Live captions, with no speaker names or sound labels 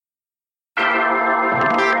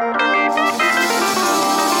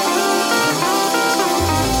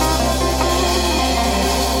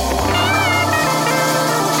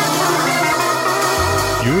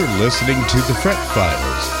listening to The Fret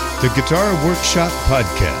Files, the Guitar Workshop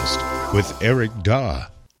podcast with Eric Daw.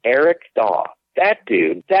 Eric Daw. That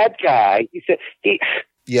dude, that guy, he said...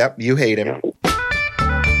 Yep, you hate him.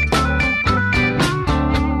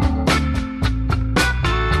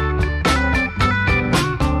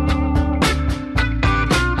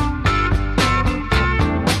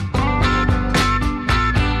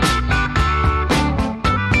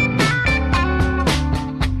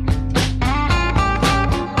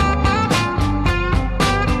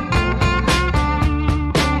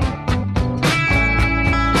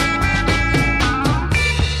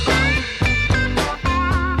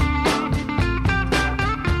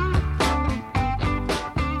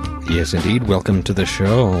 Yes, indeed. Welcome to the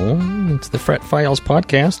show. It's the Fret Files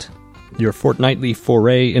podcast, your fortnightly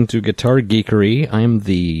foray into guitar geekery. I'm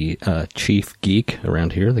the chief geek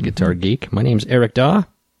around here, the guitar geek. My name's Eric Daw,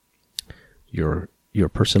 your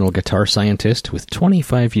personal guitar scientist with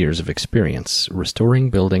 25 years of experience restoring,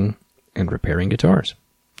 building, and repairing guitars.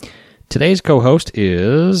 Today's co-host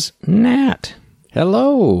is Nat.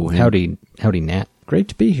 Hello. Howdy, Nat. Great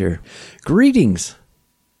to be here. Greetings.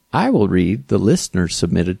 I will read the listeners'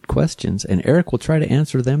 submitted questions, and Eric will try to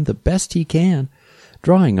answer them the best he can,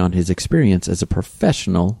 drawing on his experience as a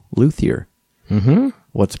professional luthier. Mm-hmm.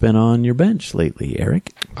 What's been on your bench lately,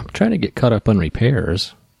 Eric? I'm trying to get caught up on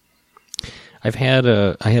repairs. I had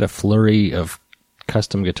a flurry of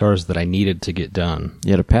custom guitars that I needed to get done.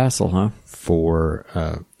 You had a Passel, huh?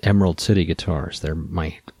 For Emerald City Guitars. They're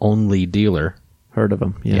my only dealer. Heard of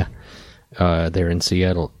them, yeah. They're in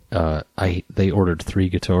Seattle. They ordered 3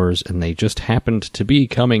 guitars, and they just happened to be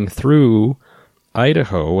coming through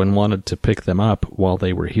Idaho and wanted to pick them up while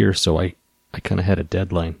they were here, so I kind of had a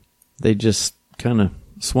deadline. They just kind of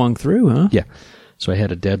swung through, huh? Yeah. So I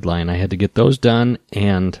had a deadline. I had to get those done,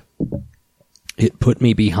 and it put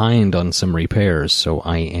me behind on some repairs, so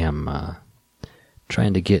I am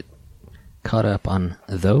trying to get caught up on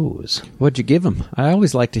those. What'd you give them? I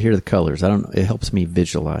always like to hear the colors. It helps me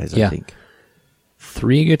visualize, I think.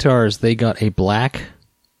 3 guitars. They got a black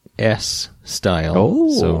S style.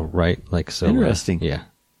 Oh. So, right, like so. Interesting. Yeah.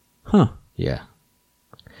 Huh. Yeah.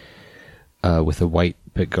 With a white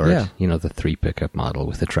pickguard. Yeah. You know, the 3 pickup model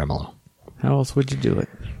with the tremolo. How else would you do it?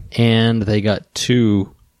 And they got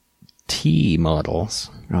 2 T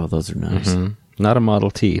models. Oh, those are nice. Mm-hmm. Not a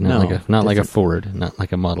Model T. Not like a Ford. Not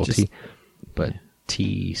like a Model Just, T. But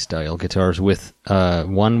T style guitars with,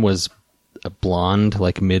 one was a blonde,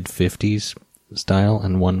 like mid-50s style,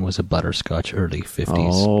 and one was a butterscotch early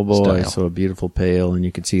 50s Oh boy, style. so a beautiful pale, and you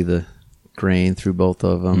could see the grain through both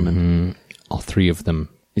of them. Mm-hmm. And all 3 of them.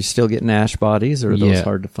 you're still getting ash bodies, or are those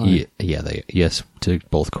hard to find? Yes, to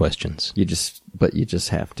both questions. You just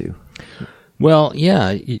have to. Well,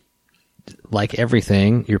 yeah, like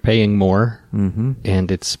everything, you're paying more,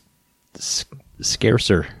 and it's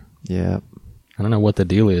scarcer. Yeah. I don't know what the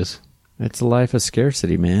deal is. It's a life of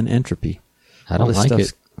scarcity, man. Entropy. I don't like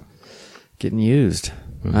it. Getting used.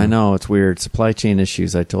 Mm-hmm. I know, it's weird. Supply chain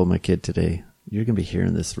issues, I told my kid today. You're going to be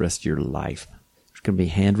hearing this the rest of your life. There's going to be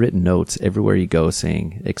handwritten notes everywhere you go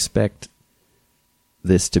saying, expect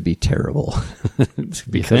this to be terrible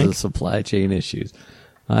because of supply chain issues.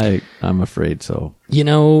 I'm afraid so. You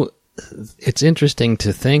know, it's interesting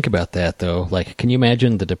to think about that, though. Like, can you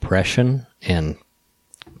imagine the Depression and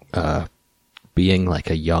being like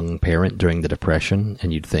a young parent during the Depression,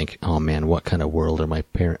 and you'd think, oh man, what kind of world are my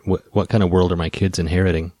what kind of world are my kids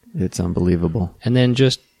inheriting? It's unbelievable. And then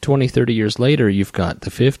just 20, 30 years later, you've got the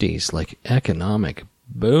 50s, like economic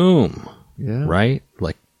boom. Yeah. Right?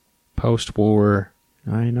 Like post-war.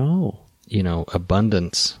 I know. You know,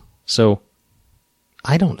 abundance. So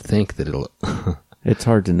I don't think that it'll... It's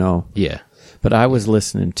hard to know. Yeah. But I was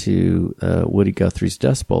listening to Woody Guthrie's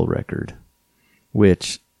Dust Bowl record,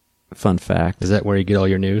 which, fun fact... Is that where you get all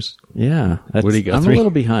your news? Yeah. Woody Guthrie? I'm a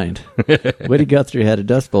little behind. Woody Guthrie had a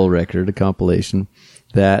Dust Bowl record, a compilation,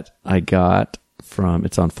 that I got from...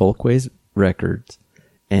 It's on Folkways Records,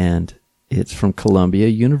 and it's from Columbia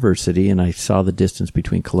University, and I saw the distance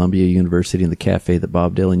between Columbia University and the cafe that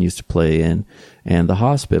Bob Dylan used to play in, and the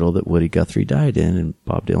hospital that Woody Guthrie died in, and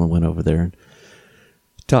Bob Dylan went over there and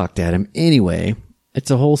talked at him. Anyway,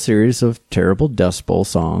 it's a whole series of terrible Dust Bowl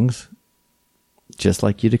songs, just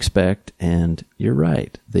like you'd expect, and you're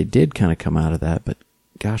right. They did kind of come out of that, but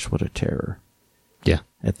gosh, what a terror. Yeah.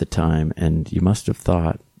 At the time, and you must have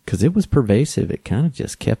thought, because it was pervasive, it kind of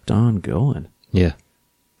just kept on going. Yeah.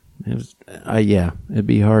 It was, it'd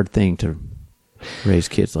be a hard thing to raise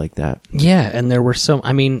kids like that. Yeah, and there were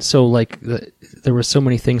there were so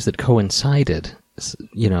many things that coincided.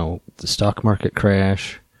 You know, the stock market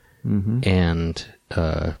crash and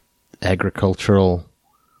agricultural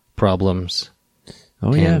problems.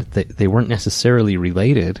 Oh, and they weren't necessarily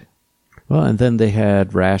related. Well, and then they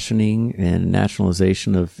had rationing and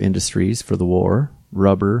nationalization of industries for the war,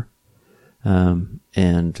 rubber, and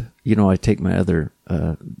I take my other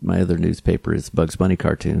newspaper is Bugs Bunny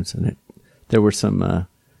cartoons, and there were some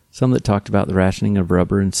that talked about the rationing of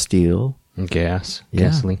rubber and steel, And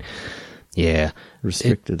gasoline. Yeah,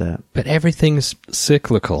 restricted that. But everything's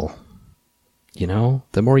cyclical.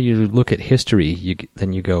 The more you look at history,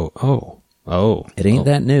 then you go, It ain't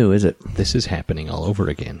that new, is it? This is happening all over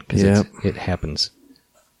again because it happens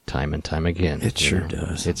time and time again. It sure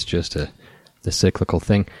does. It's just the cyclical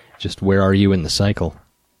thing. Just where are you in the cycle?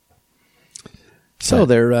 So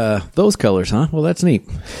they're those colors, huh? Well, that's neat.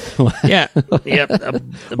 Yeah, yep. The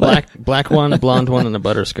black one, a blonde one, and a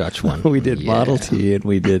butterscotch one. We did Model T, and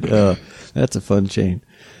we did. That's a fun chain.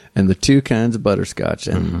 And the two kinds of butterscotch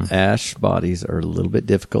and ash bodies are a little bit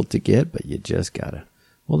difficult to get, but you just gotta.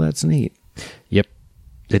 Well, that's neat. Yep,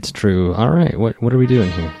 it's true. All right, what are we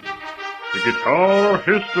doing here? The Guitar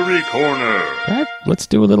History Corner. Let's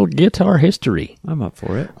do a little guitar history. I'm up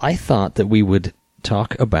for it. I thought that we would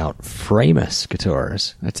talk about Framus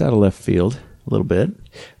guitars. That's out of left field a little bit.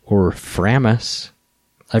 Or Framus.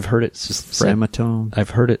 I've heard it Framatome.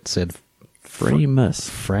 I've heard it said Framus.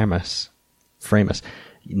 Framus.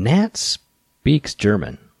 Nat speaks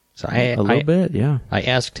German. So A little bit, yeah. I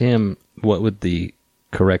asked him what would the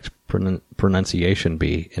correct pronunciation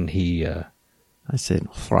be, and he... I said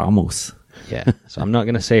Framus. Yeah, so I'm not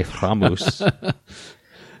going to say Framus. But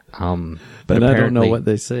and apparently, I don't know what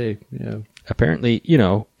they say. Yeah. Apparently,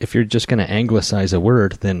 if you're just going to anglicize a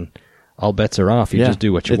word, then all bets are off. You just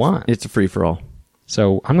do what you want. It's a free-for-all.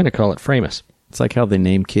 So I'm going to call it Framus. It's like how they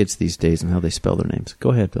name kids these days and how they spell their names.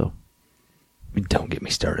 Go ahead, Bill. Don't get me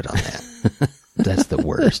started on that. That's the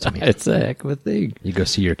worst. I mean, it's a heck of a thing. You go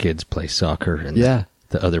see your kids play soccer, and the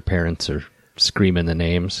other parents are screaming the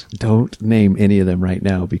names. Don't name any of them right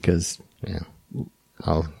now because...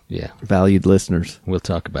 Valued listeners. We'll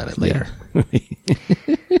talk about it later. Yeah.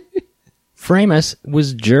 Framus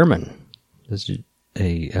was German. This is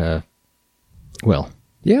here. We'll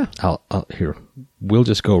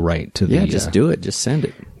just go right to the... Yeah, just do it. Just send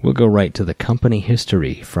it. We'll go right to the company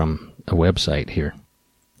history from a website here.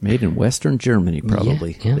 Made in Western Germany,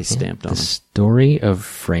 probably. They stamped on them. The story of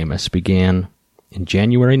Framus began in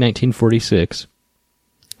January 1946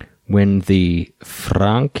 when the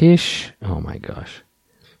Frankisch... Oh, my gosh.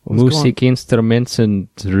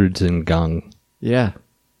 Musikinstrumentengang. Yeah.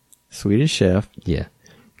 Swedish chef. Yeah.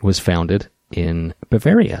 Was founded in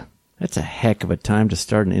Bavaria. That's a heck of a time to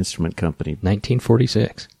start an instrument company.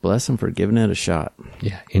 1946. Bless them for giving it a shot.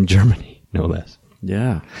 Yeah, in Germany, no less.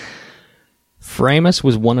 Yeah. Framus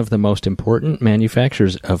was one of the most important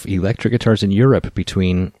manufacturers of electric guitars in Europe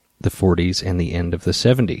between the 40s and the end of the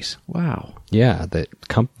 70s. Wow. Yeah, the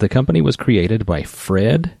company was created by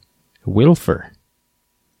Fred Wilfer,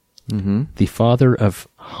 the father of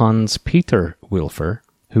Hans Peter Wilfer,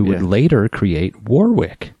 who would later create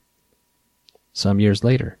Warwick some years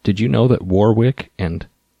later. Did you know that Warwick and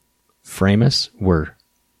Framus were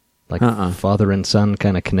like father and son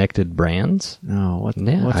kind of connected brands? No, what's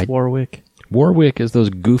Warwick? Warwick is those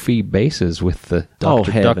goofy basses with the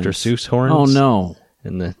Dr. Seuss horns. Oh, no.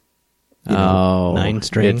 And the 9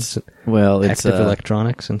 strings. It's active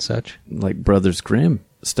electronics and such. Like Brothers Grimm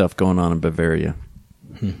stuff going on in Bavaria.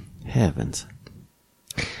 Heavens.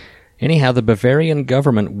 Anyhow, the Bavarian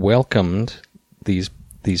government welcomed these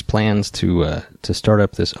plans to start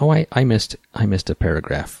up this. Oh, I missed a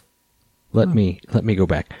paragraph. Let me go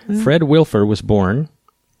back. Fred Wilfer was born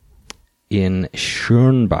in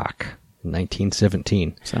Schönbach,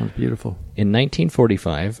 1917. Sounds beautiful. In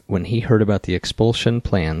 1945, when he heard about the expulsion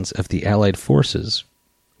plans of the Allied forces,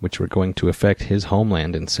 which were going to affect his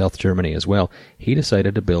homeland in South Germany as well, he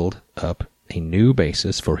decided to build up a new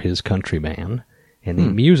basis for his countryman in the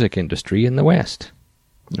music industry in the West.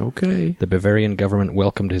 Okay. The Bavarian government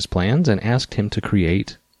welcomed his plans and asked him to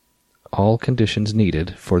create all conditions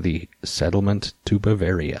needed for the settlement to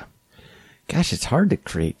Bavaria. Gosh, it's hard to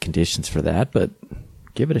create conditions for that, but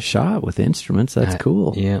give it a shot with instruments. That's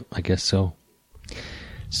cool. Yeah, I guess so.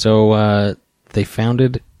 So they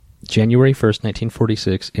founded January 1st,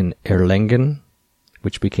 1946 in Erlangen,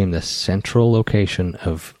 which became the central location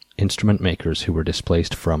of instrument makers who were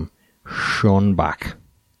displaced from Schönbach.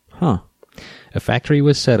 Huh. A factory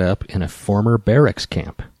was set up in a former barracks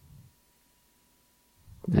camp.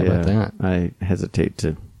 How about that? I hesitate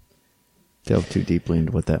to delve too deeply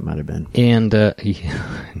into what that might have been. And, I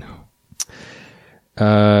know.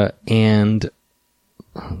 Let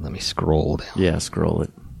me scroll down. Yeah, scroll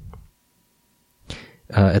it.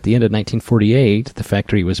 At the end of 1948, the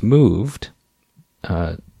factory was moved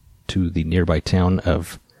to the nearby town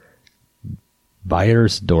of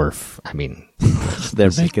Beiersdorf. I mean,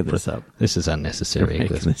 They're making this up. this is unnecessary. They're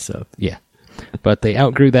making this up. Yeah. But they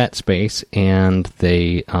outgrew that space, and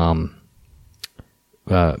they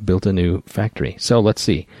built a new factory. So let's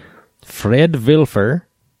see. Fred Wilfer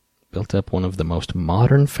built up one of the most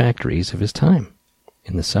modern factories of his time.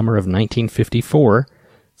 In the summer of 1954,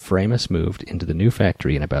 Framus moved into the new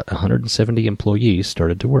factory, and about 170 employees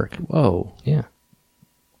started to work. Whoa. Yeah.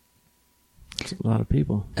 That's a lot of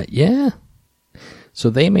people. Yeah. So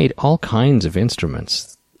they made all kinds of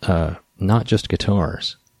instruments, not just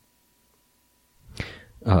guitars.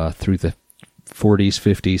 Through the 40s,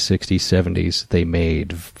 50s, 60s, 70s, they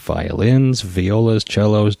made violins, violas,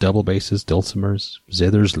 cellos, double basses, dulcimers,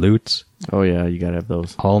 zithers, lutes. Oh, yeah, you got to have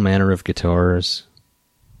those. All manner of guitars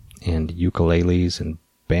and ukuleles and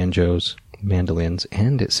banjos, mandolins,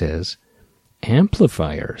 and it says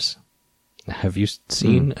amplifiers. Have you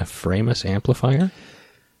seen a Framus amplifier?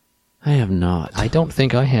 I have not. I don't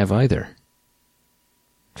think I have either.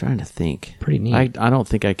 Trying to think. Pretty neat. I don't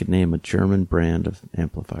think I could name a German brand of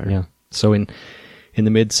amplifier. Yeah. So in the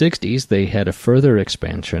mid-'60s, they had a further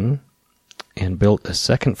expansion and built a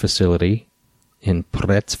second facility in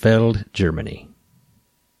Pretzfeld, Germany.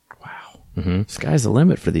 Wow. Mm-hmm. Sky's the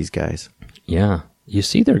limit for these guys. Yeah. You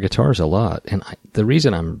see their guitars a lot. And the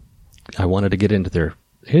reason I wanted to get into their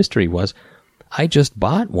history was I just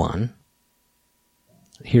bought one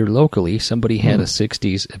here locally. Somebody had a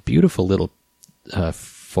 60s, a beautiful little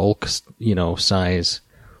folk, size,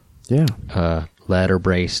 ladder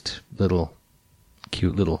braced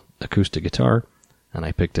cute little acoustic guitar, and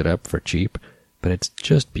I picked it up for cheap, but it's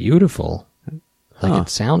just beautiful. Like it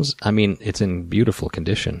sounds, it's in beautiful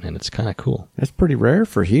condition, and it's kind of cool. That's pretty rare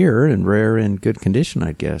for here, and rare in good condition,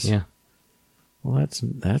 I guess. Yeah. Well,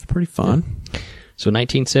 that's pretty fun. Yeah. So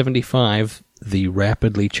 1975, the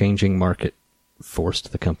rapidly changing market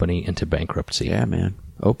forced the company into bankruptcy. Yeah, man.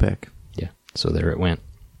 OPEC. Yeah. So there it went.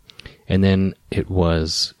 And then it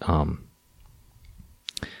was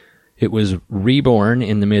reborn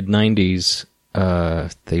in the mid-90s.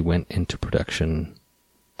 They went into production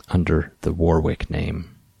under the Warwick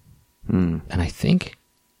name. And I think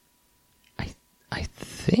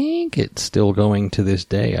it's still going to this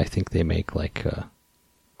day. I think they make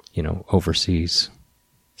overseas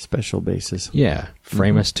special bases. Yeah.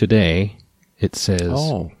 Framus today, it says,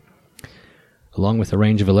 along with a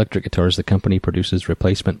range of electric guitars, the company produces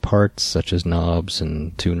replacement parts such as knobs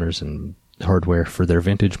and tuners and hardware for their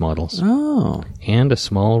vintage models. Oh. And a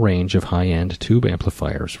small range of high-end tube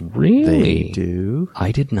amplifiers. Really? They do.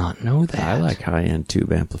 I did not know that. I like high-end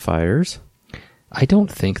tube amplifiers. I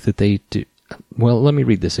don't think that they do. Well, let me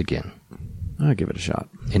read this again. I'll give it a shot.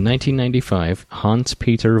 In 1995,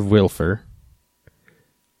 Hans-Peter Wilfer,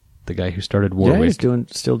 the guy who started Warwick. Yeah,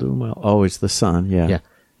 he's still doing well. Oh, it's the son, yeah. Yeah.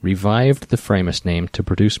 Revived the Framus name to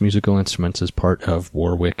produce musical instruments as part of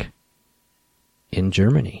Warwick in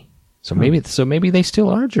Germany. So maybe they still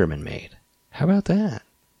are German made. How about that?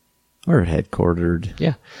 Or headquartered.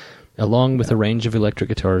 Yeah. Along with a range of electric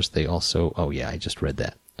guitars, they also... Oh, yeah, I just read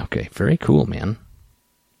that. Okay, very cool, man.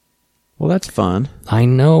 Well, that's fun. I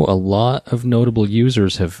know a lot of notable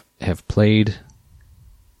users have played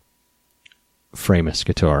Framus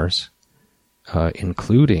guitars,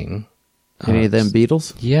 including... Any of them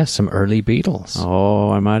Beatles? Yeah, some early Beatles. Oh,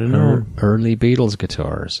 I might have known. Early Beatles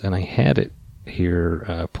guitars. And I had it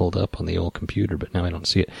here pulled up on the old computer, but now I don't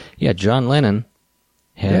see it. Yeah, John Lennon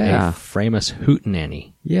had a Framus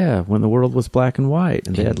hootenanny. Yeah, when the world was black and white,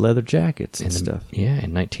 and they had leather jackets and stuff. Yeah,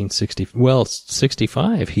 in 1960. Well,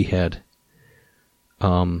 65, he had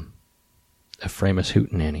a Framus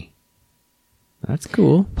hootenanny. That's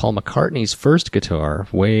cool. Paul McCartney's first guitar,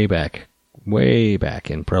 way back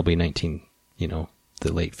in probably the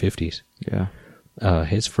late 50s. Yeah.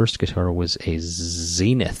 His first guitar was a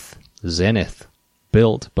Zenith,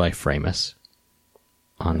 built by Framus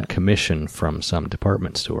on commission from some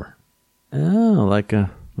department store. Oh, like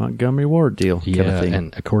a Montgomery Ward deal. Yeah, kind of thing.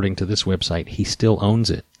 And according to this website, he still owns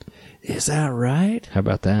it. Is that right? How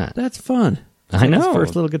about that? That's fun. I know. His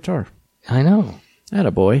first little guitar. I know.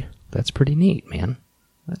 Attaboy. That's pretty neat, man.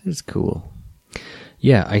 That is cool.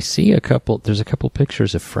 Yeah, I see there's a couple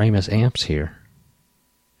pictures of Framus amps here.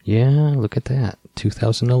 Yeah, look at that.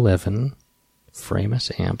 2011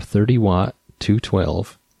 Framus amp, 30 watt,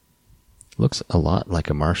 212. Looks a lot like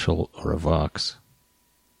a Marshall or a Vox.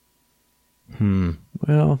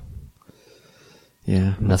 Well,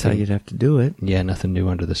 yeah, that's how you'd have to do it. Yeah, nothing new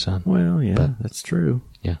under the sun. Well, yeah, that's true.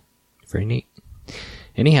 Yeah, very neat.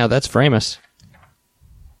 Anyhow, that's Framus.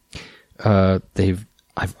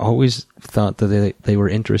 I've always thought that they were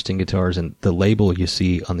interesting guitars, and the label you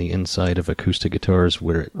see on the inside of acoustic guitars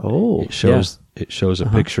where it shows a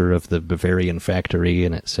picture of the Bavarian factory,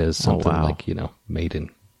 and it says something like, made in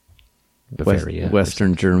Bavaria.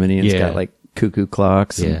 Western Germany, and it's got like cuckoo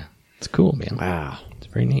clocks. Yeah. It's cool, man. Wow. It's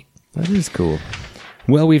very neat. That is cool.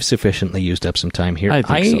 Well, we've sufficiently used up some time here. I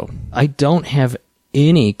think so. I don't have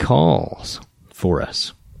any calls for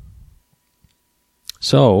us.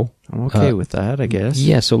 So I'm okay with that, I guess.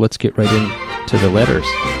 Yeah, so let's get right into the letters.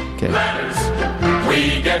 Okay. Letters.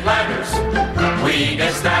 We get letters. We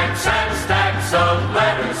get stacks and stacks of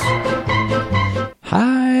letters.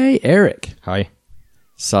 Hi, Eric. Hi.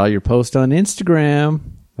 Saw your post on Instagram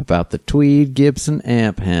about the Tweed Gibson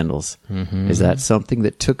amp handles. Mm-hmm. Is that something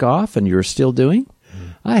that took off and you're still doing?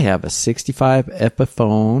 I have a 65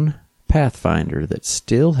 Epiphone Pathfinder that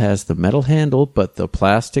still has the metal handle, but the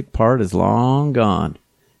plastic part is long gone.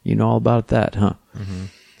 You know all about that, huh? Mm-hmm.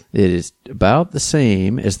 It is about the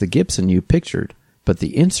same as the Gibson you pictured, but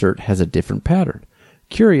the insert has a different pattern.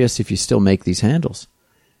 Curious if you still make these handles.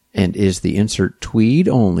 And is the insert tweed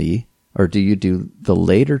only, or do you do the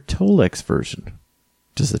later Tolex version?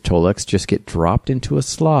 Does the Tolex just get dropped into a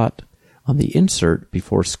slot on the insert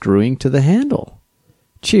before screwing to the handle?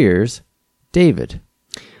 Cheers, David.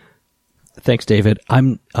 Thanks, David.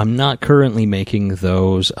 I'm not currently making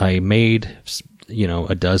those. I made,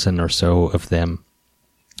 a dozen or so of them,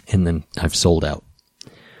 and then I've sold out.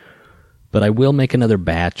 But I will make another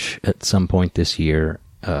batch at some point this year,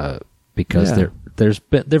 because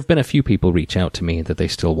there've been a few people reach out to me that they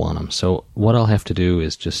still want them. So what I'll have to do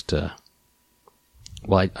is just,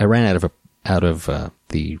 I ran out of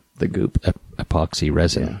the goop epoxy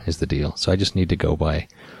resin is the deal. So I just need to go buy.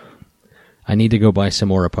 I need to go buy some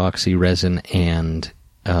more epoxy resin, and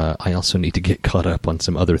I also need to get caught up on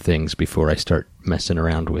some other things before I start messing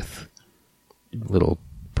around with little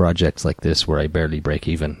projects like this where I barely break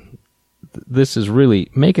even. This is really,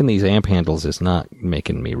 making these amp handles is not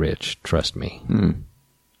making me rich, trust me.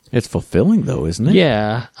 It's fulfilling, though, isn't it?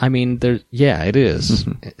 Yeah, I mean, it is.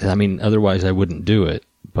 I mean, otherwise I wouldn't do it.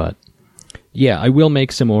 But, yeah, I will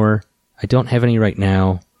make some more. I don't have any right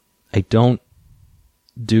now. I don't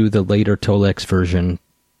do the later Tolex version.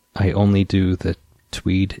 I only do the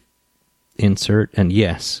tweed insert. And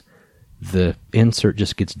yes, the insert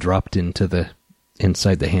just gets dropped into the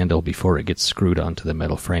inside the handle before it gets screwed onto the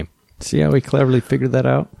metal frame. See how we cleverly figured that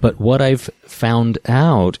out? But what I've found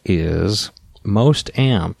out is most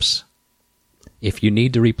amps, if you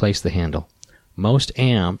need to replace the handle, most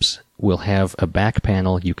amps will have a back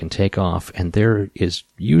panel you can take off, and there is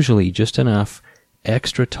usually just enough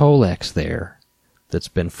extra Tolex there that's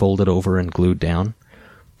been folded over and glued down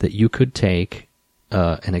that you could take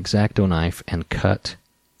an X-Acto knife and cut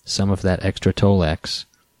some of that extra Tolex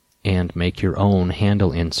and make your own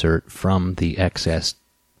handle insert from the excess.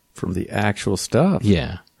 From the actual stuff.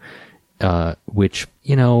 Yeah. Which,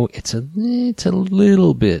 it's a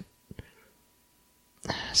little bit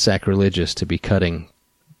sacrilegious to be cutting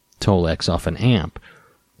Tolex off an amp.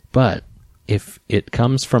 But if it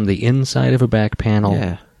comes from the inside of a back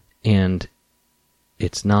panel and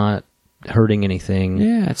it's not hurting anything.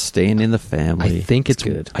 Yeah, it's staying in the family. I think it's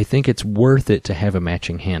good. I think it's worth it to have a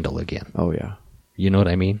matching handle again. Oh yeah. You know what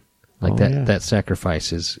I mean? Like that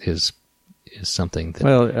sacrifice is something that...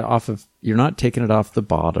 Well, you're not taking it off the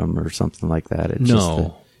bottom or something like that. It's just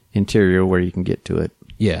the interior where you can get to it.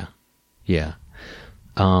 Yeah. Yeah.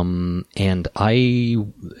 And I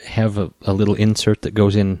have a little insert that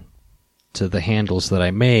goes in to the handles that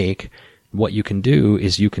I make. What you can do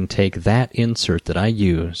is you can take that insert that I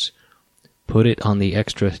use, put it on the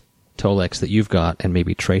extra Tolex that you've got, and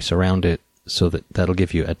maybe trace around it so that'll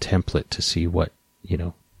give you a template to see what,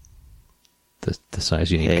 the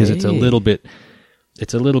size you need. Because it's a little bit,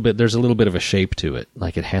 there's a little bit of a shape to it.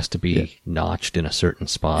 Like it has to be notched in a certain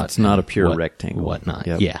spot. It's not a pure rectangle. Whatnot.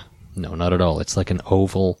 Yep. Yeah. No, not at all. It's like an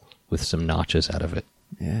oval with some notches out of it.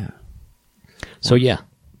 Yeah. So yeah.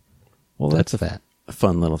 Well, that's a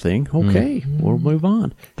fun little thing. Okay, we'll move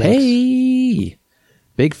on. Thanks. Hey!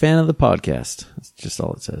 Big fan of the podcast. That's just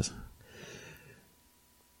all it says.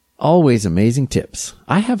 Always amazing tips.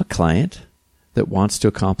 I have a client that wants to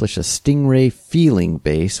accomplish a Stingray feeling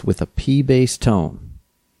bass with a P bass tone.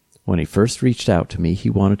 When he first reached out to me, he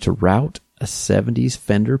wanted to route a 70s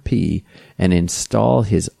Fender P and install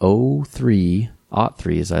his 03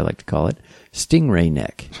 as I like to call it, Stingray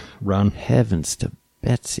neck. Run. Heavens to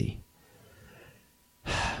Betsy.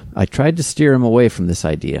 I tried to steer him away from this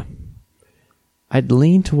idea. I'd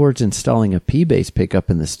lean towards installing a P-bass pickup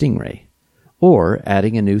in the Stingray, or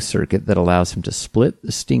adding a new circuit that allows him to split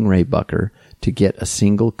the Stingray bucker to get a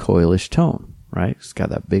single coilish tone. right? It's got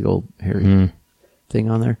that big old hairy thing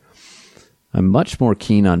on there. I'm much more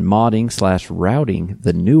keen on modding/routing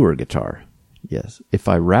the newer guitar. Yes. If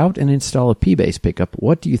I route and install a P-Bass pickup,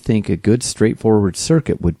 what do you think a good straightforward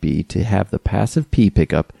circuit would be to have the passive P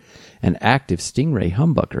pickup and active Stingray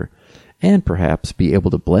humbucker, and perhaps be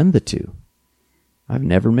able to blend the two? I've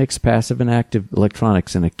never mixed passive and active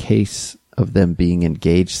electronics in a case of them being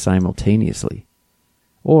engaged simultaneously.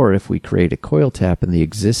 Or if we create a coil tap in the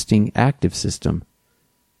existing active system,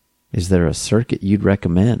 is there a circuit you'd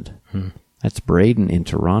recommend? That's Braden in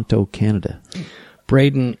Toronto, Canada.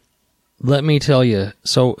 Braden, let me tell you,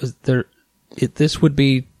 so this would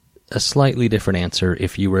be a slightly different answer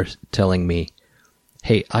if you were telling me,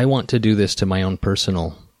 hey, I want to do this to my own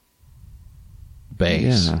personal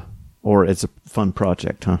bass. Yeah. Or it's a fun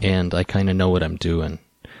project, huh? And I kind of know what I'm doing.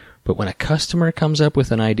 But when a customer comes up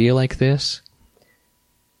with an idea like this,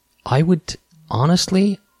 I would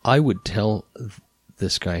tell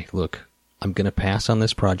this guy, look, I'm going to pass on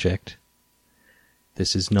this project.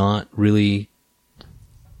 This is not really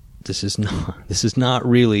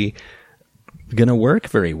going to work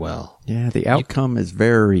very well. Yeah, the outcome is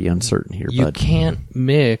very uncertain here, you bud. You can't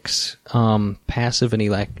mix passive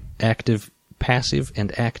and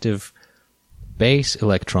active bass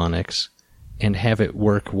electronics and have it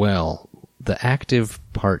work well. The active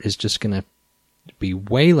part is just going to be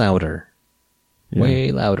way louder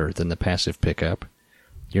than the passive pickup.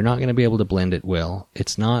 You're not going to be able to blend it well.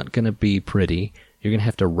 It's not going to be pretty. You're going to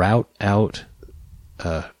have to route out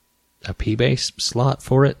a P-Bass slot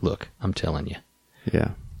for it. Look, I'm telling you.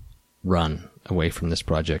 Yeah. Run away from this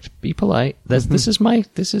project. Be polite. This is my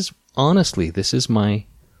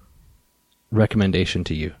recommendation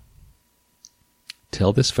to you.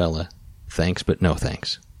 Tell this fella, thanks but no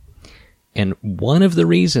thanks. And one of the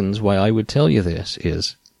reasons why I would tell you this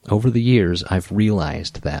is, over the years, I've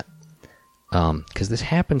realized that, because this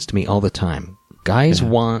happens to me all the time. Guys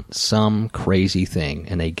want some crazy thing,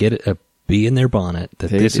 and they get a bee in their bonnet that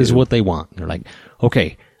this is what they want. They're like,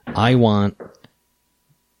 okay, I want...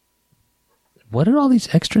 What are all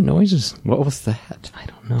these extra noises? What was that? I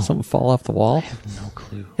don't know. Something fall off the wall? I have no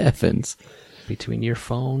clue. Heavens. Between your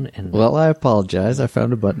phone and... Well, I apologize. I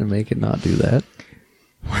found a button to make it not do that.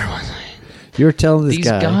 Where was I? You're telling this These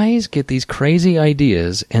guys get these crazy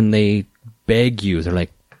ideas, and they beg you. They're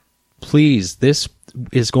like, please, this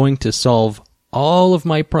is going to solve all of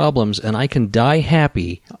my problems, and I can die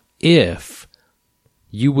happy if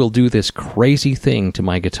you will do this crazy thing to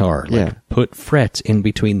my guitar. Like put frets in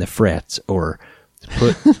between the frets, or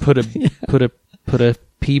put a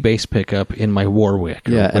P-Bass pickup in my Warwick.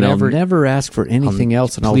 Or and I'll never ask for anything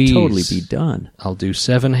else, and I'll totally be done. I'll do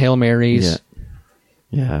 7 Hail Marys.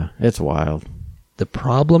 Yeah, it's wild. The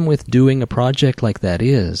problem with doing a project like that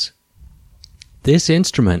is this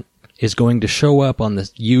instrument is going to show up on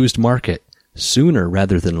the used market sooner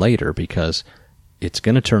rather than later, because it's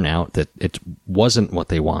going to turn out that it wasn't what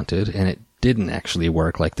they wanted, and it didn't actually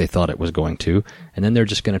work like they thought it was going to, and then they're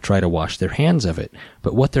just going to try to wash their hands of it.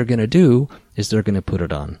 But what they're going to do is they're going to put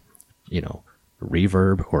it on,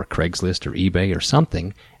 Reverb or Craigslist or eBay or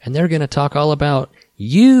something, and they're going to talk all about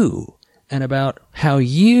you and about how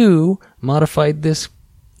you modified this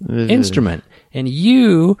instrument, and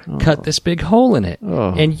you cut this big hole in it,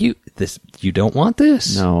 and you don't want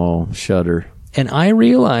this. No, shudder. And I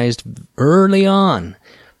realized early on,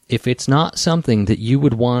 if it's not something that you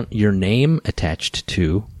would want your name attached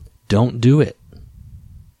to, don't do it.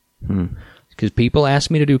 Because people ask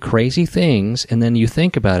me to do crazy things, and then you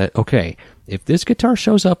think about it, okay, if this guitar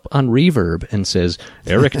shows up on Reverb and says,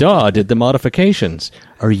 Eric Daw did the modifications,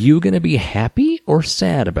 are you going to be happy or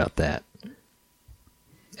sad about that?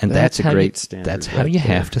 And that's a great standard. That's how you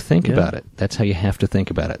have to think about it. That's how you have to think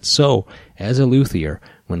about it. So, as a luthier,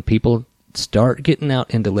 when people start getting out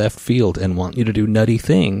into left field and want you to do nutty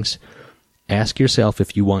things, ask yourself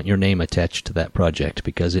if you want your name attached to that project,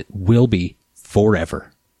 because it will be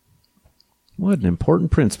forever. What an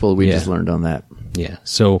important principle we just learned on that. Yeah.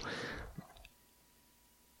 So,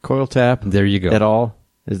 coil tap. There you go. At all?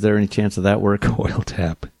 Is there any chance of that work? Coil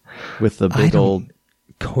tap. With the big old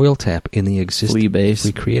coil tap in the existing flea bass.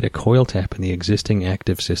 We create a coil tap in the existing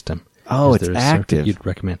active system. Oh, it's active. You'd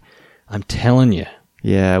recommend. I'm telling you.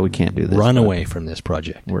 Yeah, we can't do this. Run away from this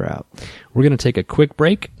project. We're out. We're going to take a quick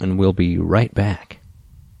break, and we'll be right back.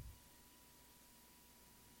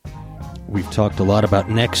 We've talked a lot about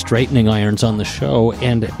neck straightening irons on the show,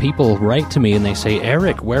 and people write to me and they say,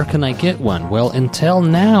 Eric, where can I get one? Well, until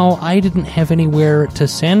now, I didn't have anywhere to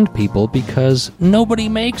send people because nobody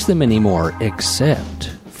makes them anymore, except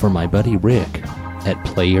for my buddy Rick at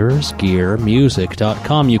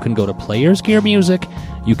playersgearmusic.com. You can go to Players Gear Music.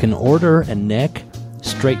 You can order a neck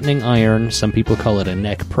straightening iron. Some people call it a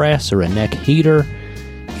neck press or a neck heater.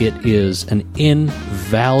 It is an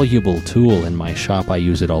invaluable tool in my shop. I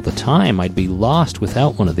use it all the time. I'd be lost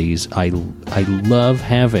without one of these. I love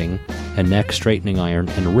having a neck straightening iron,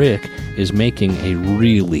 and Rick is making a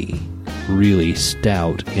really, really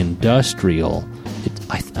stout industrial.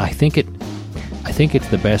 I think it's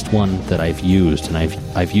the best one that I've used, and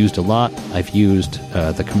I've used a lot. I've used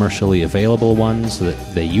the commercially available ones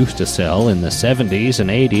that they used to sell in the 70s and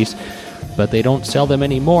 80s, but they don't sell them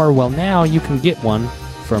anymore. Well, now you can get one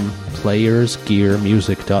from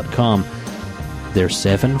playersgearmusic.com. They're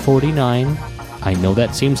 $7.49. I know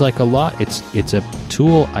that seems like a lot. It's a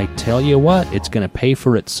tool, I tell you what, it's going to pay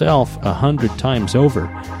for itself 100 times over.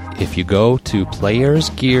 If you go to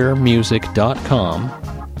playersgearmusic.com,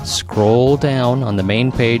 scroll down on the main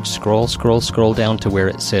page, scroll down to where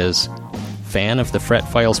it says Fan of the Fret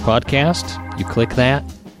Files Podcast. You click that.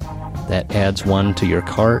 That adds one to your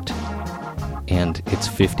cart, and it's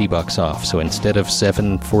 $50 off. So instead of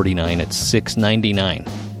 $7.49, it's $6.99.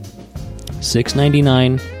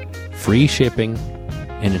 $6.99, free shipping,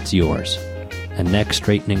 and it's yours. A neck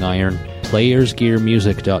straightening iron.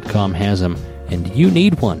 PlayersGearMusic.com has them, and you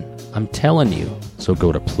need one. I'm telling you. So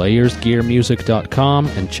go to PlayersGearMusic.com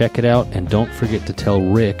and check it out, and don't forget to tell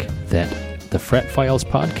Rick that the Fret Files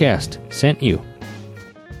Podcast sent you.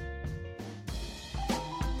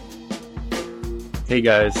 Hey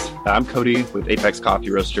guys, I'm Cody with Apex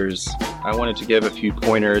Coffee Roasters. I wanted to give a few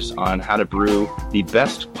pointers on how to brew the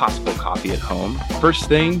best possible coffee at home. First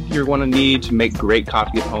thing you're going to need to make great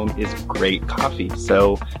coffee at home is great coffee.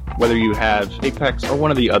 So whether you have Apex or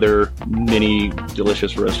one of the other many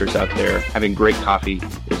delicious roasters out there, having great coffee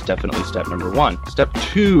is definitely step number one. Step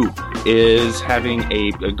two is having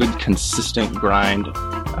a good consistent grind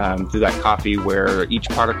through that coffee where each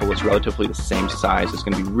particle is relatively the same size. Is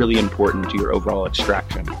going to be really important to your overall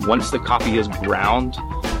extraction. Once the coffee is ground,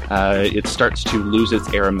 it starts to lose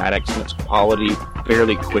its aromatics and its quality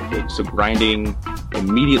fairly quickly. So grinding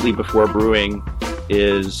immediately before brewing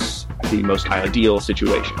is the most ideal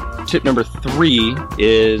situation. Tip number 3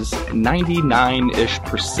 is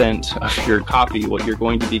 99-ish% of your coffee, what you're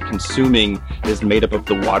going to be consuming, is made up of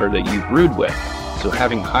the water that you brewed with. So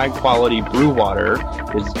having high quality brew water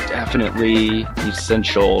is definitely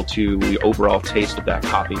essential to the overall taste of that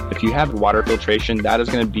coffee. If you have water filtration, that is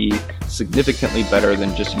going to be significantly better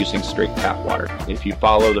than just using straight tap water. If you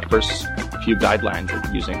follow the first few guidelines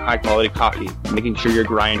of using high quality coffee, making sure your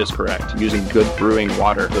grind is correct, using good brewing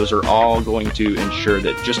water, those are all going to ensure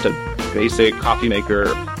that just a basic coffee maker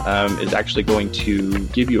is actually going to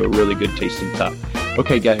give you a really good tasting cup.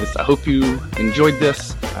 Okay guys, I hope you enjoyed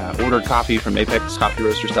this. Order coffee from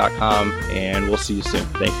ApexCoffeeRoasters.com, and we'll see you soon.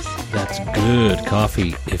 Thanks. That's good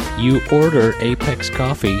coffee. If you order Apex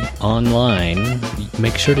Coffee online,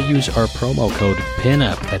 make sure to use our promo code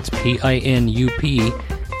PINUP. That's PINUP.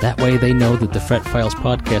 That way they know that the Fret Files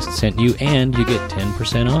Podcast sent you, and you get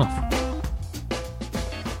 10% off.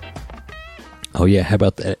 Oh yeah, how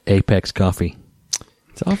about the Apex Coffee?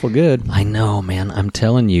 It's awful good. I know, man. I'm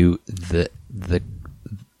telling you,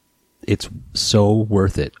 it's so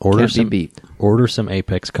worth it. Order some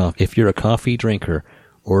Apex Coffee. If you're a coffee drinker,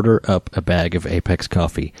 order up a bag of Apex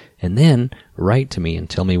Coffee, and then write to me and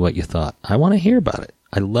tell me what you thought. I want to hear about it.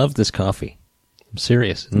 I love this coffee. I'm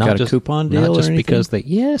serious. Not got just a coupon deal, not just or anything? Because they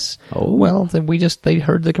Oh well, then they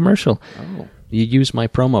heard the commercial. Oh, you use my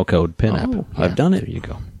promo code PINUP. Oh, I've done it. There you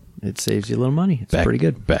go. It saves you a little money. It's pretty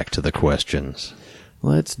good. Back to the questions.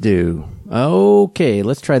 Let's try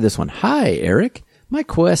this one. Hi, Eric. My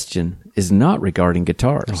question is not regarding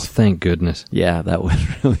guitars. Oh, thank goodness. Yeah, that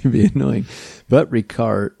would really be annoying. But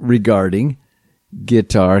regarding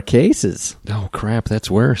guitar cases. Oh crap, that's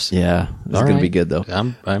worse. Yeah, it's going to be good though.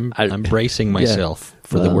 I'm bracing myself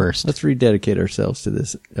for the worst. Let's rededicate ourselves to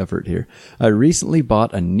this effort here. I recently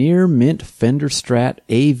bought a near mint Fender Strat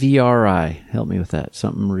AVRI. Help me with that.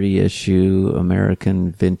 Something reissue,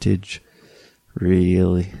 American vintage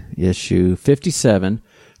reissue 57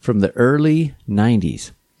 from the early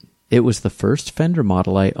 90s. It was the first Fender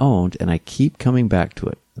model I owned, and I keep coming back to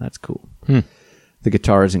it. That's cool. The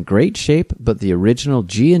guitar is in great shape, but the original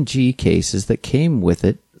G&G cases that came with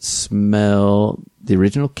it smells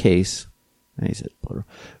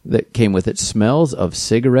of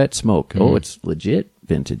cigarette smoke. Oh, it's legit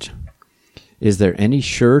vintage. Is there any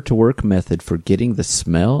sure-to-work method for getting the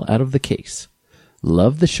smell out of the case?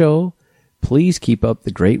 Love the show. Please keep up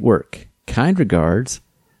the great work. Kind regards.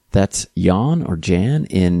 That's Jan or Jan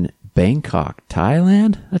in Bangkok,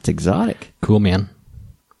 Thailand. That's exotic. Cool, man.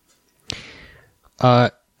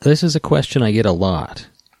 This is a question I get a lot,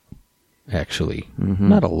 actually.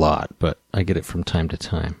 Not a lot, but I get it from time to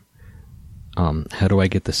time. How do I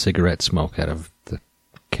get the cigarette smoke out of the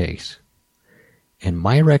case? And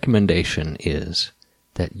my recommendation is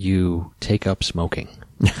that you take up smoking.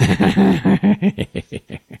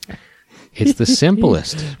 It's the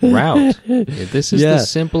simplest route. This is the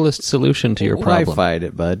simplest solution to your problem. Why fight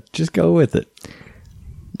it, bud? Just go with it.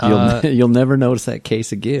 You'll never notice that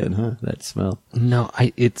case again, huh? That smell. No,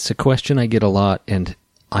 it's a question I get a lot, and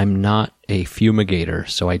I'm not a fumigator,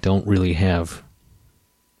 so I don't really have,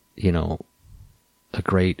 a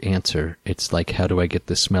great answer. It's like, how do I get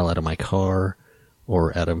the smell out of my car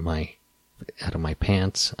or out of my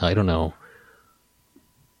pants? I don't know.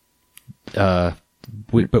 But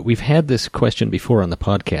we've had this question before on the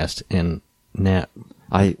podcast, and Nat,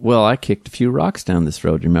 I kicked a few rocks down this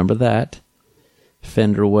road. You remember that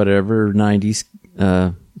Fender whatever 90s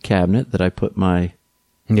cabinet that I put my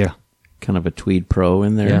kind of a Tweed Pro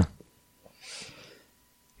in there? Yeah.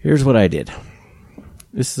 Here's what I did.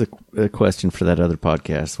 This is a question for that other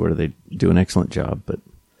podcast where they do an excellent job, but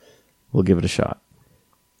we'll give it a shot.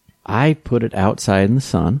 I put it outside in the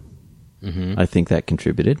sun. Mm-hmm. I think that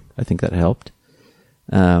contributed. I think that helped.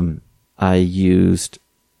 I used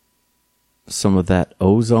some of that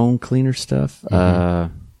ozone cleaner stuff.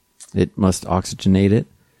 Mm-hmm. It must oxygenate it,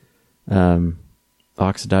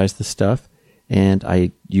 oxidize the stuff. And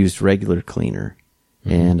I used regular cleaner.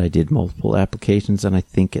 Mm-hmm. And I did multiple applications, and I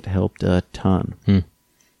think it helped a ton. Mm.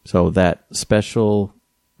 So that special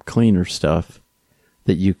cleaner stuff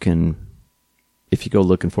that you can, if you go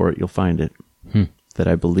looking for it, you'll find it. Hmm. That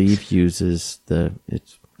I believe uses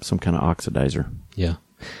it's some kind of oxidizer. Yeah.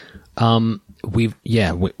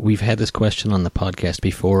 We've had this question on the podcast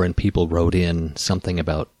before, and people wrote in something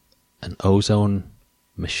about an ozone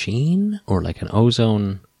machine or like an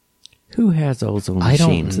ozone. Who has ozone I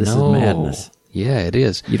machines? Don't this know. is madness. Yeah, it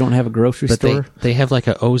is. You don't have a grocery store? They have like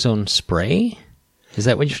an ozone spray? Is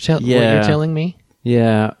that what you're what you're telling me?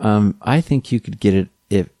 Yeah. I think you could get it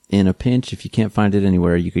if in a pinch. If you can't find it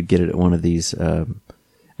anywhere, you could get it at one of these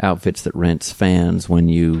outfits that rents fans when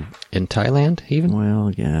you... In Thailand, even?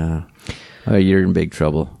 Well, yeah. You're in big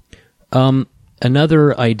trouble.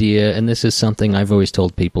 Another idea, and this is something I've always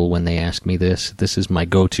told people when they ask me this is my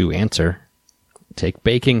go-to answer. Take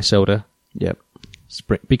baking soda. Yep.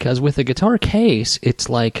 Because with a guitar case, it's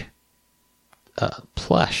like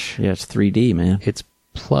plush. Yeah, it's 3D, man. It's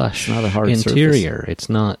plush. It's not a hard interior. surface. It's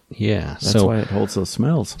not, That's why it holds those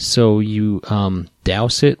smells. So you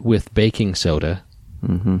douse it with baking soda,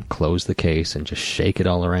 mm-hmm. close the case, and just shake it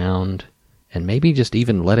all around, and maybe just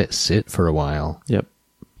even let it sit for a while. Yep.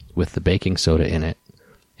 With the baking soda in it.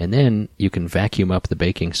 And then you can vacuum up the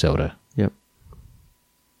baking soda. Yep.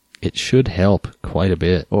 It should help quite a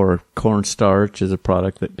bit. Or cornstarch is a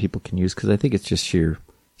product that people can use because I think it's just sheer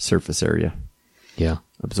surface area. Yeah.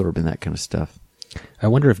 Absorbing that kind of stuff. I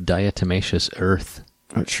wonder if diatomaceous earth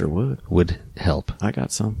it sure would help. I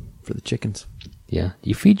got some for the chickens. Yeah.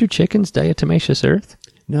 You feed your chickens diatomaceous earth?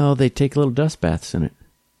 No, they take little dust baths in it.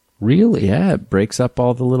 Really? Yeah, it breaks up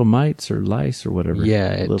all the little mites or lice or whatever.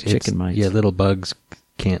 Yeah. Little chicken mites. Yeah, little bugs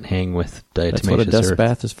can't hang with diatomaceous earth. That's what a dust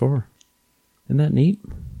bath is for. Isn't that neat?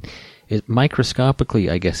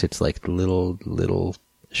 Microscopically, I guess it's like little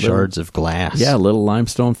shards of glass. Yeah, little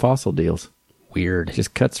limestone fossil deals. Weird. It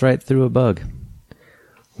just cuts right through a bug.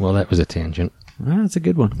 Well, that was a tangent. That's a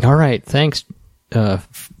good one. All right. Thanks,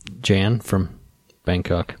 Jan from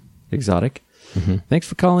Bangkok. Exotic. Mm-hmm. Thanks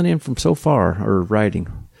for calling in from so far, or writing.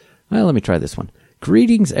 Well, let me try this one.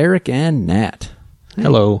 Greetings, Eric and Nat. Hey.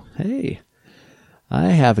 Hello. Hey.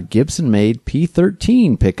 I have a Gibson-made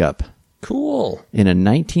P13 pickup. Cool. In a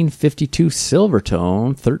 1952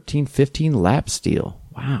 Silvertone 1315 lap steel.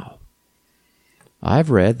 Wow. I've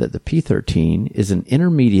read that the P13 is an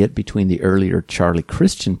intermediate between the earlier Charlie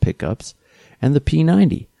Christian pickups and the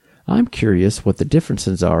P90. I'm curious what the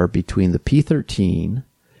differences are between the P13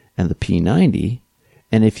 and the P90,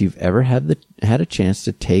 and if you've ever had a chance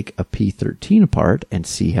to take a P13 apart and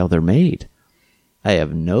see how they're made. I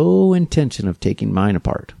have no intention of taking mine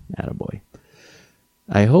apart. Attaboy.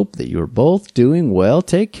 I hope that you're both doing well.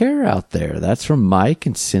 Take care out there. That's from Mike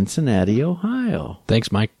in Cincinnati, Ohio.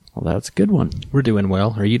 Thanks, Mike. Well, that's a good one. We're doing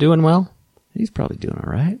well. Are you doing well? He's probably doing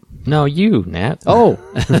all right. No, you, Nat. Oh.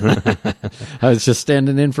 I was just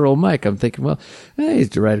standing in for old Mike. I'm thinking, well,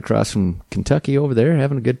 he's right across from Kentucky over there,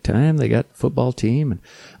 having a good time. They got a football team.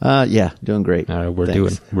 And, yeah, doing great. We're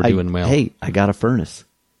doing well. Hey, I got a furnace.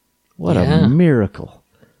 What a miracle.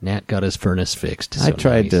 Nat got his furnace fixed. I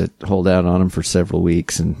tried to hold out on him for several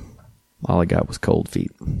weeks, and All I got was cold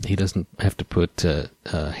feet. He doesn't have to put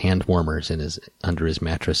hand warmers under his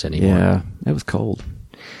mattress anymore. Yeah, it was cold.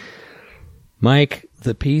 Mike,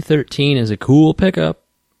 the P13 is a cool pickup.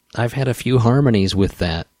 I've had a few harmonies with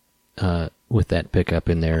that pickup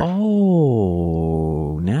in there.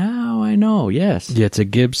 Oh, now I know. Yes. Yeah, it's a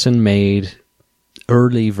Gibson-made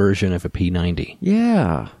early version of a P90.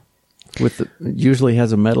 Yeah. Usually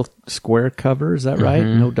has a metal square cover, is that right?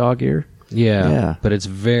 No dog ear? Yeah. But it's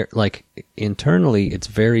internally, it's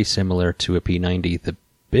very similar to a P90. The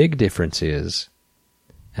big difference is,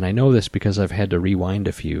 and I know this because I've had to rewind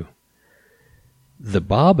a few, the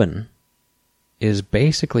bobbin is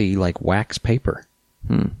basically like wax paper.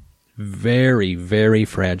 Very, very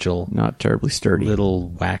fragile. Not terribly sturdy. Little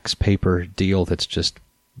wax paper deal that's just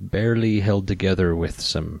barely held together with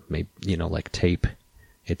some, like tape.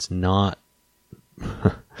 It's not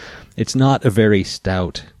a very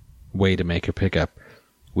stout way to make a pickup,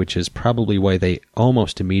 which is probably why they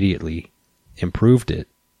almost immediately improved it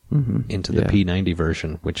into the P90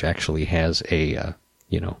 version, which actually has a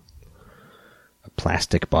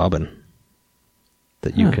plastic bobbin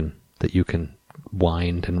that you can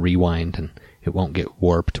wind and rewind, and it won't get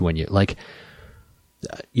warped when you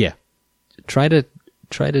try to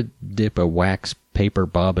dip a wax paper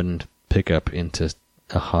bobbin pickup into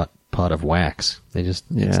a hot pot of wax. It's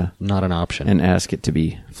not an option. And ask it to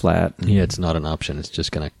be flat. Yeah, it's not an option. It's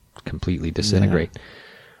just going to completely disintegrate.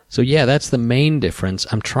 So yeah, that's the main difference.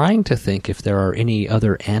 I'm trying to think if there are any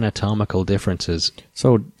other anatomical differences.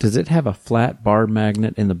 So does it have a flat bar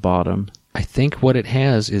magnet in the bottom? I think what it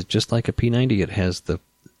has is just like a P90. It has the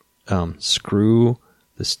screw,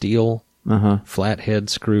 the steel flathead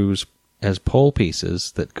screws as pole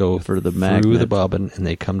pieces that go for the through the bobbin, and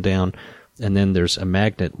they come down. And then there's a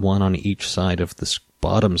magnet, one on each side of the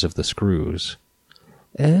bottoms of the screws.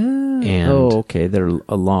 Okay. They're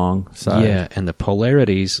alongside. Yeah, and the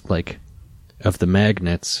polarities, of the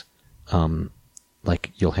magnets,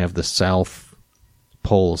 you'll have the south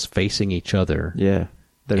poles facing each other. Yeah,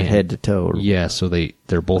 they're head to toe. Yeah, so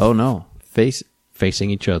they're both... Oh, no. Facing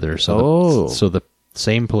each other. So the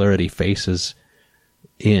same polarity faces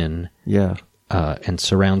in... Yeah. And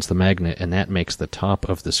surrounds the magnet, and that makes the top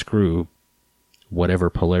of the screw whatever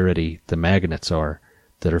polarity the magnets are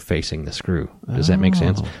that are facing the screw. Does that make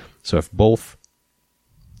sense? So if both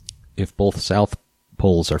south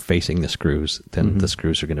poles are facing the screws, then the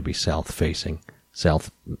screws are going to be south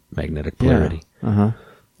magnetic polarity. Yeah.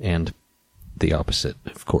 And the opposite,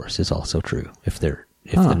 of course, is also true. If the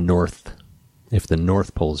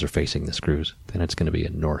north poles are facing the screws, then it's going to be a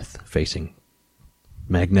north facing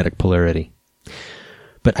magnetic polarity.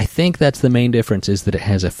 But I think that's the main difference, is that it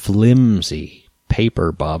has a flimsy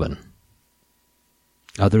paper bobbin.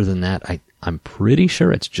 Other than that, I'm pretty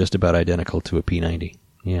sure it's just about identical to a P90.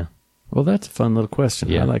 Yeah. Well, that's a fun little question.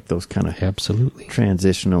 Yeah. I like those kind of absolutely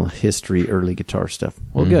transitional history, early guitar stuff.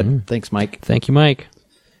 Well, good. Thanks, Mike. Thank you, Mike.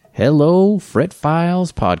 Hello, Fret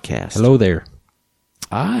Files Podcast. Hello there.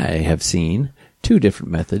 I have seen 2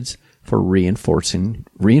 different methods for reinforcing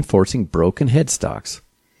broken headstocks.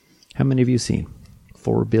 How many have you seen?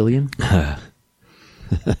 4 billion? I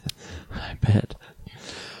bet.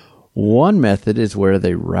 One method is where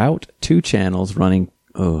they route 2 channels running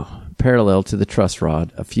parallel to the truss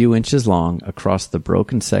rod, a few inches long, across the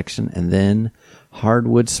broken section, and then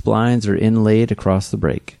hardwood splines are inlaid across the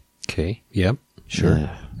break. Okay. Yep. Sure.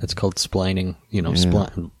 Yeah. That's called splining.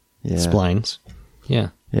 Splines. Yeah.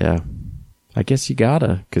 Yeah. I guess you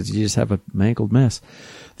gotta, because you just have a mangled mess.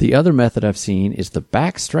 The other method I've seen is the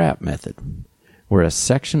back strap method, where a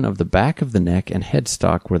section of the back of the neck and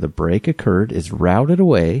headstock where the break occurred is routed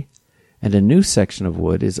away, and a new section of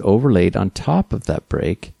wood is overlaid on top of that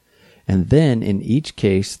break, and then in each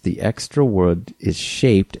case the extra wood is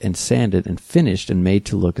shaped and sanded and finished and made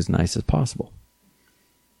to look as nice as possible.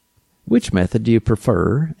 Which method do you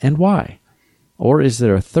prefer, and why? Or is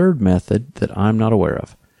there a third method that I'm not aware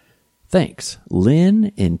of? Thanks.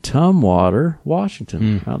 Lynn in Tumwater,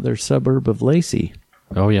 Washington, out there suburb of Lacey.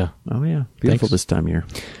 Oh, yeah. Beautiful this time of year.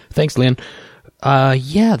 Thanks, Lynn.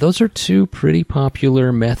 Yeah, those are 2 pretty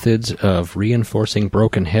popular methods of reinforcing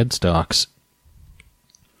broken headstocks.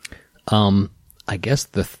 I guess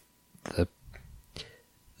the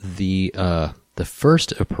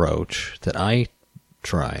first approach that I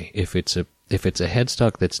try, if it's a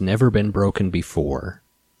headstock that's never been broken before,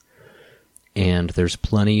 and there's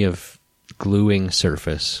plenty of gluing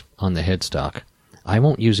surface on the headstock, I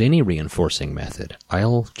won't use any reinforcing method.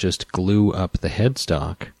 I'll just glue up the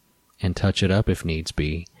headstock and touch it up if needs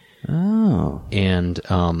be. Oh. And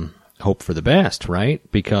hope for the best, right?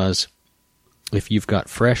 Because if you've got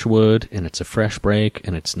fresh wood and it's a fresh break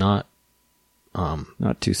and it's not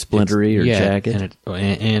Not too splintery or jagged.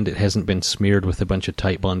 And it hasn't been smeared with a bunch of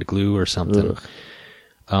Titebond glue or something.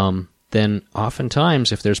 Then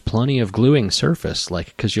oftentimes, if there's plenty of gluing surface,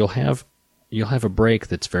 like, because you'll have a break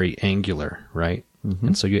that's very angular, right? Mm-hmm.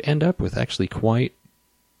 And so you end up with actually quite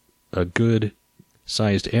a good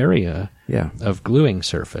sized area of gluing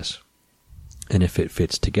surface. And if it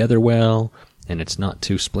fits together well and it's not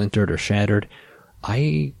too splintered or shattered,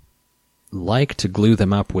 I like to glue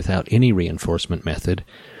them up without any reinforcement method.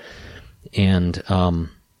 And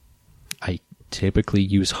I typically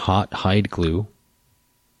use hot hide glue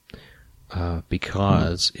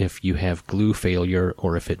because if you have glue failure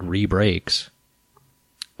or if it re-breaks,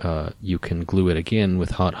 you can glue it again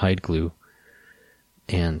with hot hide glue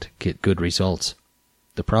and get good results.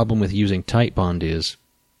 The problem with using Titebond is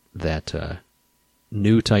that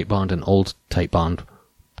new Titebond and old Titebond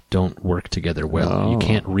don't work together well. Oh. You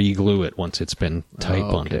can't re-glue it once it's been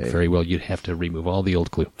Titebonded very well. You'd have to remove all the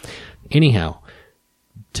old glue. Anyhow,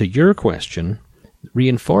 to your question,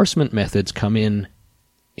 reinforcement methods come in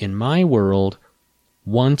my world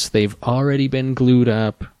once they've already been glued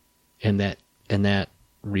up and that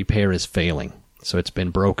repair is failing. So it's been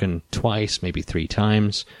broken twice, maybe 3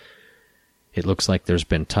 times. It looks like there's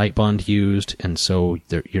been Titebond used, and so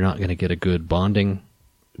you're not going to get a good bonding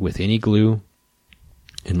with any glue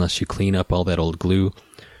unless you clean up all that old glue.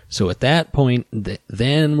 So at that point,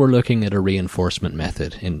 then we're looking at a reinforcement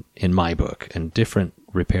method in my book, and different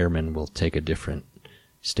repairmen will take a different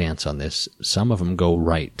stance on this. Some of them go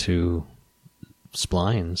right to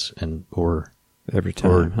splines or every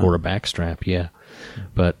time, or a backstrap, yeah.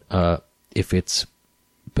 But if it's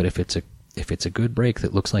a good break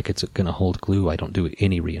that looks like it's going to hold glue, I don't do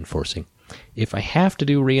any reinforcing. If I have to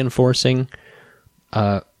do reinforcing,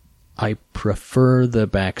 I prefer the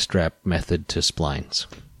backstrap method to splines.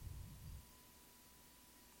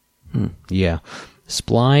 Yeah.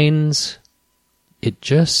 Splines, it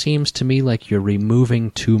just seems to me like you're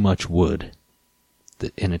removing too much wood.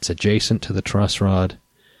 And it's adjacent to the truss rod.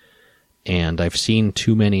 And I've seen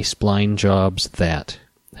too many spline jobs that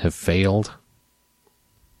have failed.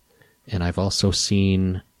 And I've also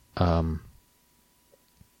seen, how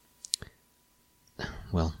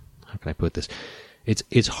can I put this?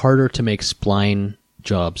 It's harder to make spline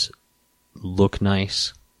jobs look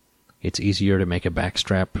nice. It's easier to make a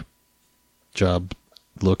backstrap job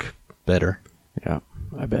look better. Yeah,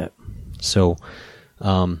 I bet. So,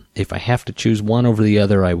 if I have to choose one over the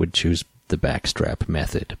other, I would choose the backstrap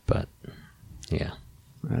method. But, yeah.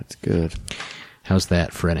 That's good. How's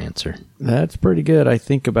that for an answer? That's pretty good. I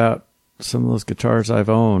think about some of those guitars I've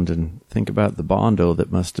owned and think about the Bondo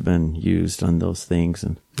that must have been used on those things.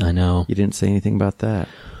 And I know. You didn't say anything about that.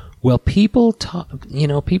 Well, people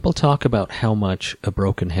talk about how much a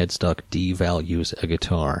broken headstock devalues a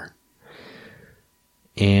guitar.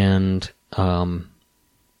 And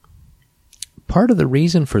part of the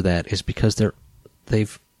reason for that is because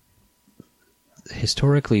they've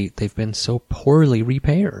historically been so poorly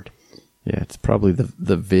repaired. Yeah, it's probably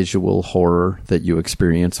the visual horror that you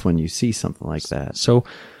experience when you see something like that. So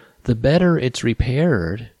the better it's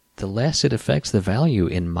repaired, the less it affects the value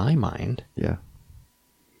in my mind. Yeah.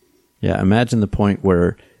 Yeah, imagine the point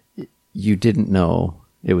where you didn't know,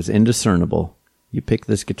 it was indiscernible. You pick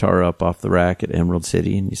this guitar up off the rack at Emerald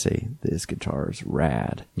City and you say, this guitar is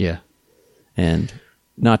rad. Yeah. And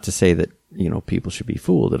not to say that, people should be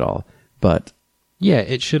fooled at all, but... Yeah,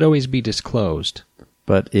 it should always be disclosed.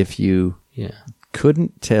 But if you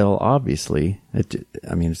couldn't tell, obviously,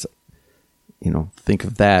 it's, think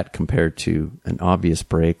of that compared to an obvious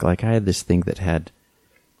break. Like I had this thing that had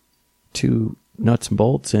 2 nuts and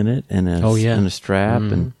bolts in it and a strap,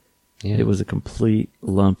 and it was a complete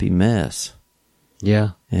lumpy mess. Yeah.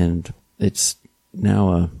 And it's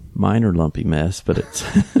now a minor lumpy mess, but it's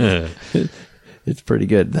it's pretty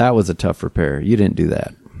good. That was a tough repair. You didn't do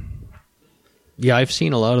that. Yeah, I've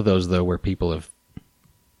seen a lot of those, though, where people have,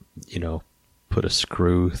 put a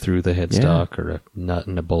screw through the headstock or a nut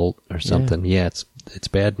and a bolt or something. Yeah, it's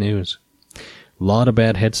bad news. A lot of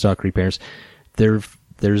bad headstock repairs.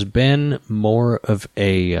 There's been more of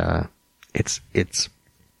a it's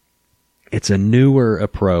a newer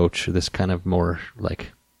approach, this kind of more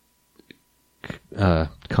like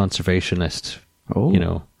conservationist,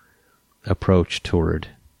 approach toward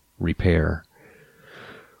repair,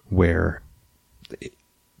 where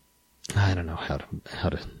I don't know how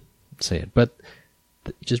to say it, but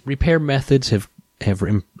just repair methods have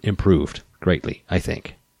improved greatly, I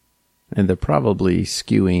think. And they're probably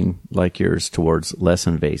skewing, like yours, towards less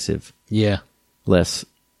invasive. Yeah. Less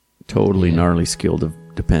totally gnarly skill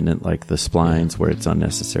dependent, like the splines where it's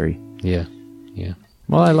unnecessary. Yeah. Yeah.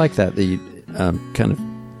 Well, I like that. kind of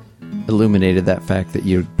illuminated that fact that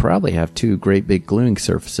you probably have two great big gluing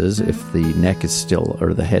surfaces if the neck is still,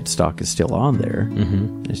 or the headstock is still on there.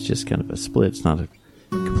 Mm-hmm. It's just kind of a split. It's not a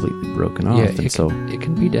completely broken off. Yeah, it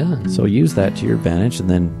can be done. So use that to your advantage and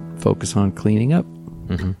then focus on cleaning up.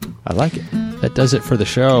 Mm-hmm. I like it. That does it for the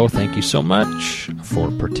show. Thank you so much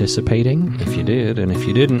for participating, if you did. And if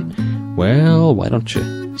you didn't, well, why don't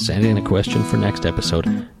you send in a question for next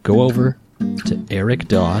episode? Go over to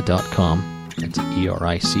ericdaw.com. That's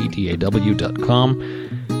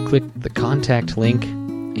ericdaw.com. Click the contact link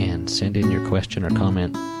and send in your question or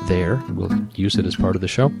comment there. We'll use it as part of the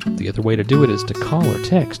show. The other way to do it is to call or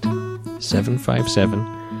text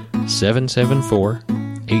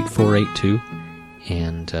 757-774-8482,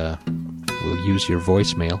 and we'll use your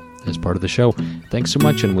voicemail as part of the show. Thanks so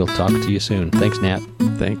much, and we'll talk to you soon. Thanks, Nat.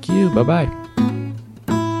 Thank you. Bye-bye.